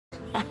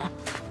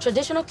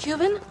Traditional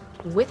Cuban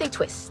with a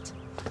twist.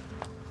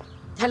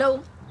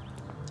 Hello?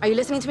 Are you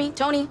listening to me?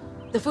 Tony,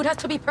 the food has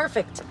to be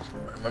perfect.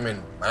 I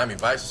mean, Miami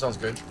Vice sounds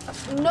good.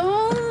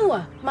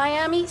 No!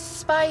 Miami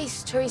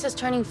Spice. Teresa's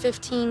turning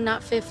 15,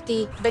 not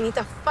 50.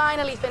 Benita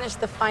finally finished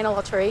the final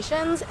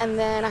alterations, and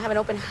then I have an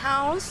open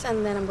house,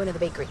 and then I'm going to the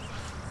bakery.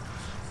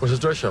 Where's the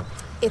dress shop?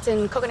 It's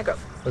in Coconut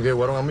Grove. Okay,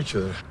 why don't I meet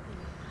you there?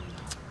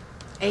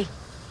 Hey,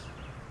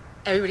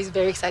 everybody's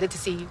very excited to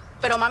see you.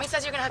 But Mommy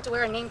says you're going to have to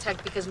wear a name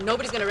tag because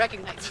nobody's going to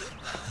recognize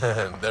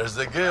you. There's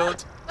the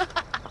guilt.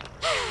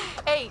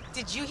 Hey,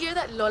 did you hear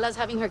that Lola's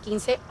having her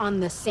quince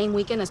on the same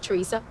weekend as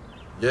Teresa?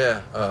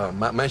 Yeah,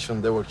 Matt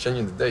mentioned they were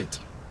changing the date.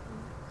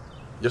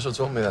 You also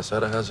told me that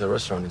Sarah has a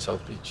restaurant in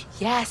South Beach.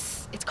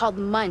 Yes, it's called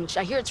Munch.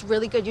 I hear it's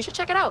really good. You should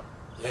check it out.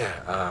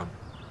 Yeah,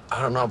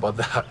 I don't know about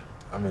that.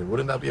 I mean,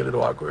 wouldn't that be a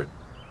little awkward?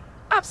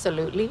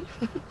 Absolutely.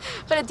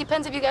 But it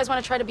depends if you guys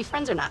want to try to be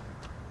friends or not.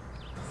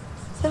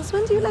 Since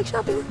when do you like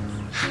shopping?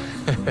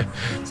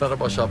 It's not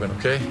about shopping,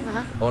 okay?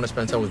 Uh-huh. I want to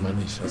spend time with my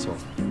niece, that's all.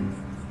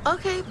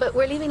 Okay, but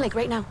we're leaving like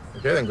right now.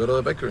 Okay, then go to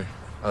the bakery.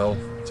 I'll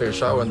take a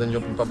shower and then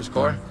jump in Papa's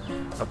car.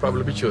 I'll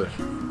probably meet you there.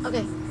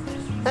 Okay,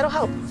 that'll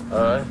help. All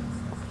right.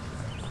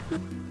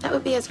 That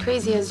would be as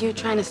crazy as you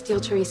trying to steal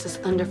Teresa's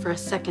thunder for a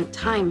second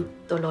time,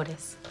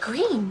 Dolores.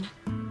 Green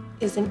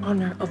is in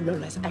honor of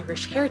Lola's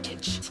Irish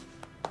heritage.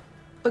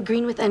 But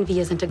green with envy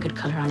isn't a good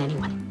color on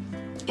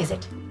anyone, is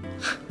it?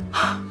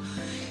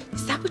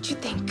 Is that what you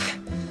think?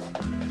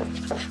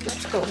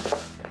 Let's go.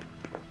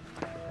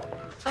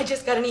 I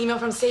just got an email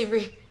from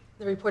Savory.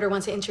 The reporter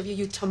wants to interview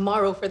you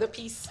tomorrow for the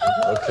piece.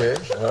 Okay,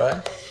 all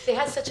right. They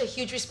had such a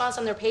huge response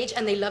on their page,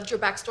 and they loved your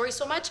backstory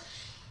so much,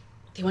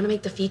 they want to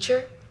make the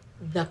feature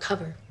the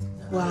cover.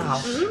 Wow.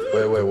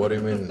 Mm-hmm. Wait, what do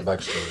you mean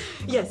backstory?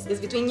 Yes,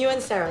 it's between you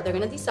and Sarah. They're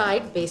going to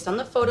decide based on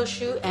the photo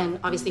shoot and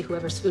obviously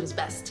whoever's food is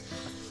best.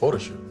 Photo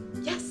shoot?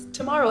 Yes,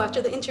 tomorrow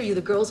after the interview,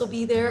 the girls will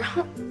be there.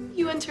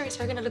 You and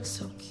Teresa are going to look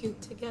so cute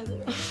together.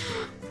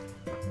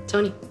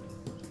 Tony,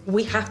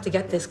 we have to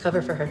get this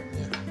cover for her.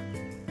 Yeah.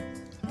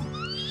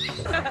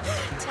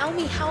 Tell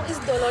me, how is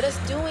Dolores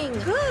doing?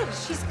 Good.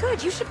 She's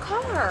good. You should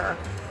call her.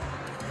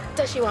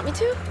 Does she want me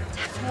to?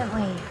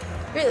 Definitely.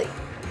 Really?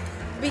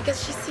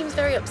 Because she seems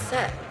very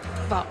upset.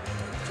 Well,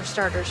 for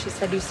starters, she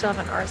said you still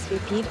haven't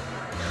RSVP'd.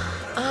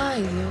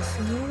 Ay, Dios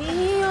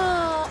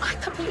mío. I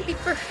completely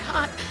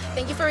forgot.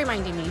 Thank you for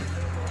reminding me.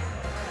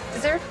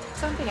 Is there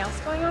something else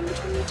going on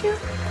between you two?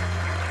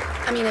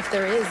 I mean, if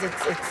there is,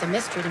 it's a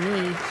mystery to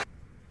me.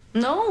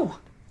 No.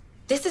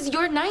 This is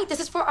your night. This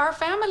is for our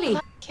family.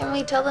 Can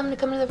we tell them to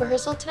come to the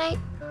rehearsal tonight?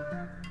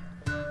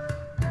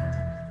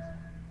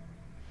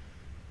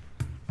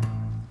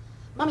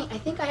 Mommy, I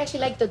think I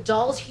actually like the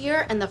dolls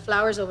here and the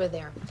flowers over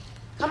there.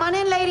 Come on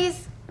in,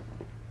 ladies.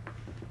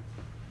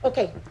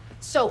 Okay,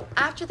 so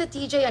after the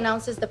DJ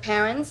announces the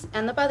parents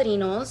and the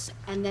padrinos,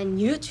 and then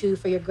you two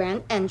for your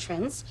grand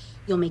entrance,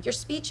 you'll make your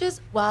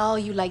speeches while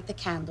you light the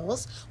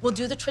candles. We'll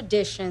do the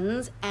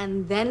traditions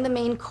and then the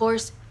main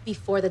course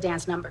before the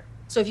dance number.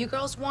 So if you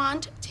girls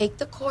want, take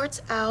the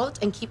courts out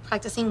and keep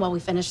practicing while we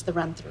finish the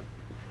run-through.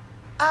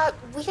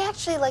 We'd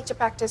actually like to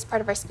practice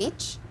part of our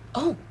speech.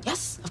 Oh,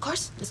 yes, of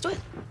course. Let's do it.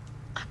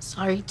 I'm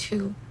sorry,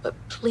 too, but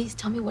please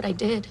tell me what I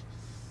did.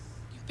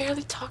 You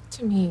barely talked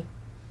to me.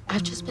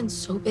 I've just been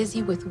so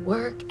busy with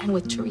work and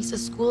with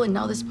Teresa's school and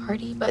now this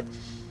party, but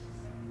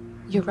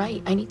you're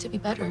right. I need to be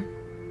better.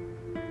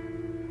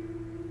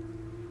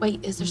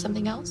 Wait, is there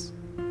something else?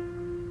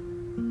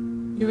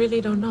 You really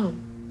don't know.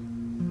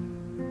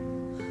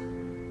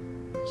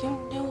 You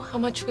knew how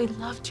much we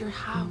loved your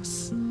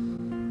house.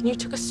 And you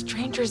took a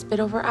stranger's bid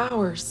over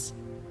ours.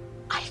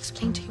 I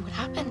explained to you what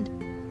happened.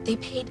 They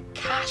paid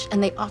cash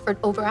and they offered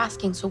over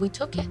asking, so we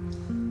took it.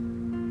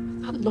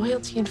 I thought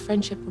loyalty and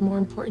friendship were more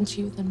important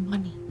to you than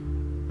money.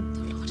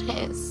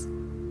 Dolores,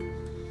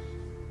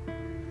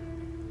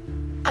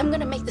 I'm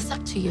gonna make this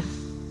up to you.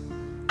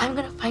 I'm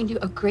gonna find you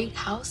a great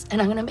house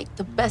and I'm gonna make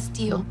the best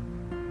deal.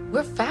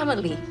 We're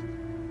family.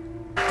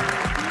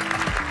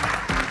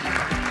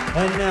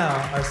 And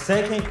now, our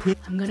second piece.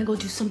 I'm gonna go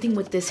do something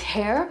with this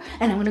hair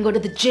and I'm gonna go to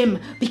the gym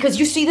because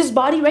you see this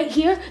body right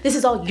here? This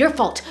is all your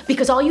fault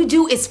because all you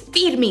do is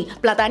feed me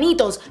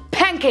platanitos,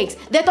 pancakes,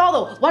 de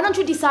todo. Why don't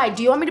you decide?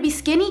 Do you want me to be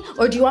skinny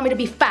or do you want me to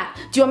be fat?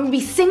 Do you want me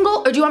to be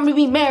single or do you want me to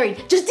be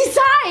married? Just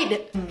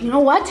decide! You know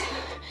what?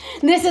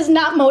 This is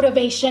not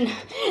motivation.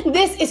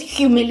 This is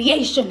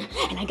humiliation.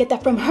 And I get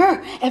that from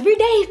her every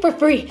day for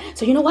free.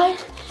 So you know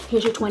what?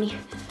 Here's your 20,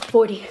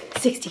 40,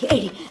 60,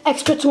 80.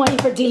 Extra 20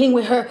 for dealing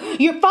with her.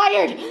 You're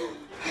fired!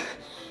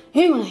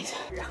 Anyways.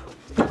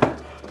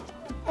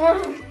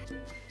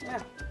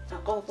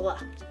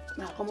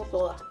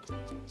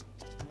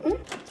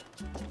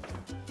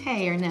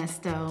 Hey,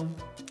 Ernesto.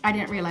 I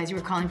didn't realize you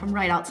were calling from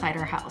right outside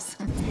our house.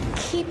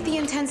 Keep the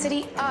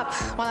intensity up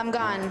while I'm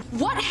gone.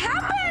 What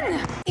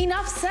happened?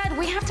 Enough said.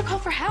 We have to call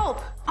for help.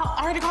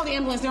 I already called the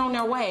ambulance. They're on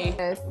their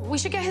way. We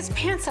should get his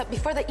pants up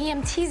before the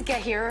EMTs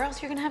get here, or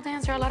else you're gonna have to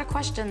answer a lot of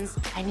questions.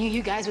 I knew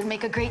you guys would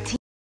make a great team.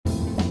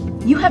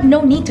 You have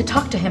no need to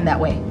talk to him that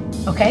way,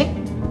 okay?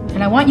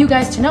 And I want you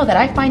guys to know that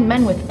I find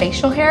men with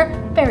facial hair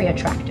very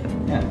attractive.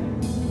 Yeah.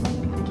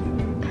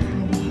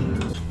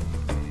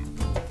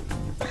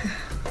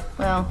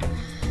 Well,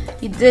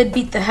 he did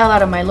beat the hell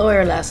out of my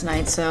lawyer last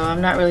night, so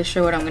I'm not really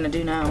sure what I'm gonna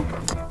do now.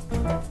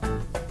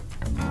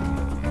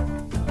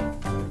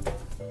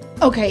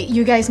 Okay,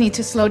 you guys need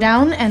to slow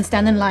down and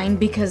stand in line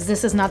because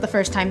this is not the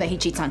first time that he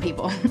cheats on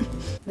people.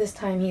 This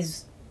time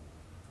he's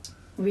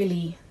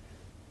really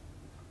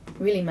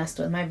messed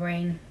with my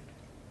brain.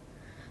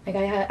 Like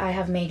I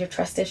have major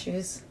trust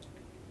issues.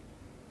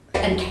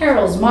 And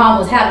Carol's mom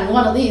was having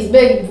one of these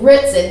big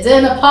Brits at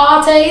dinner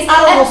parties.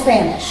 I don't know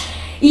Spanish.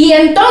 Y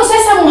entonces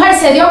esa mujer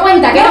se dio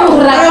cuenta que era un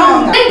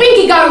ratón. Then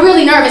Pinky got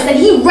really nervous and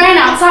he ran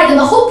outside and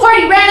the whole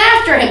party ran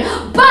after him.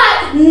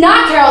 But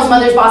not Carol's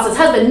mother's boss's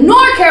husband,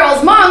 nor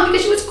Carol's mom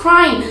because she was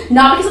crying.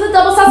 Not because of the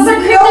double sauces or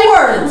cream. No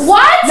words.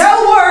 What?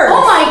 No words.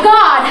 Oh my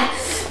god.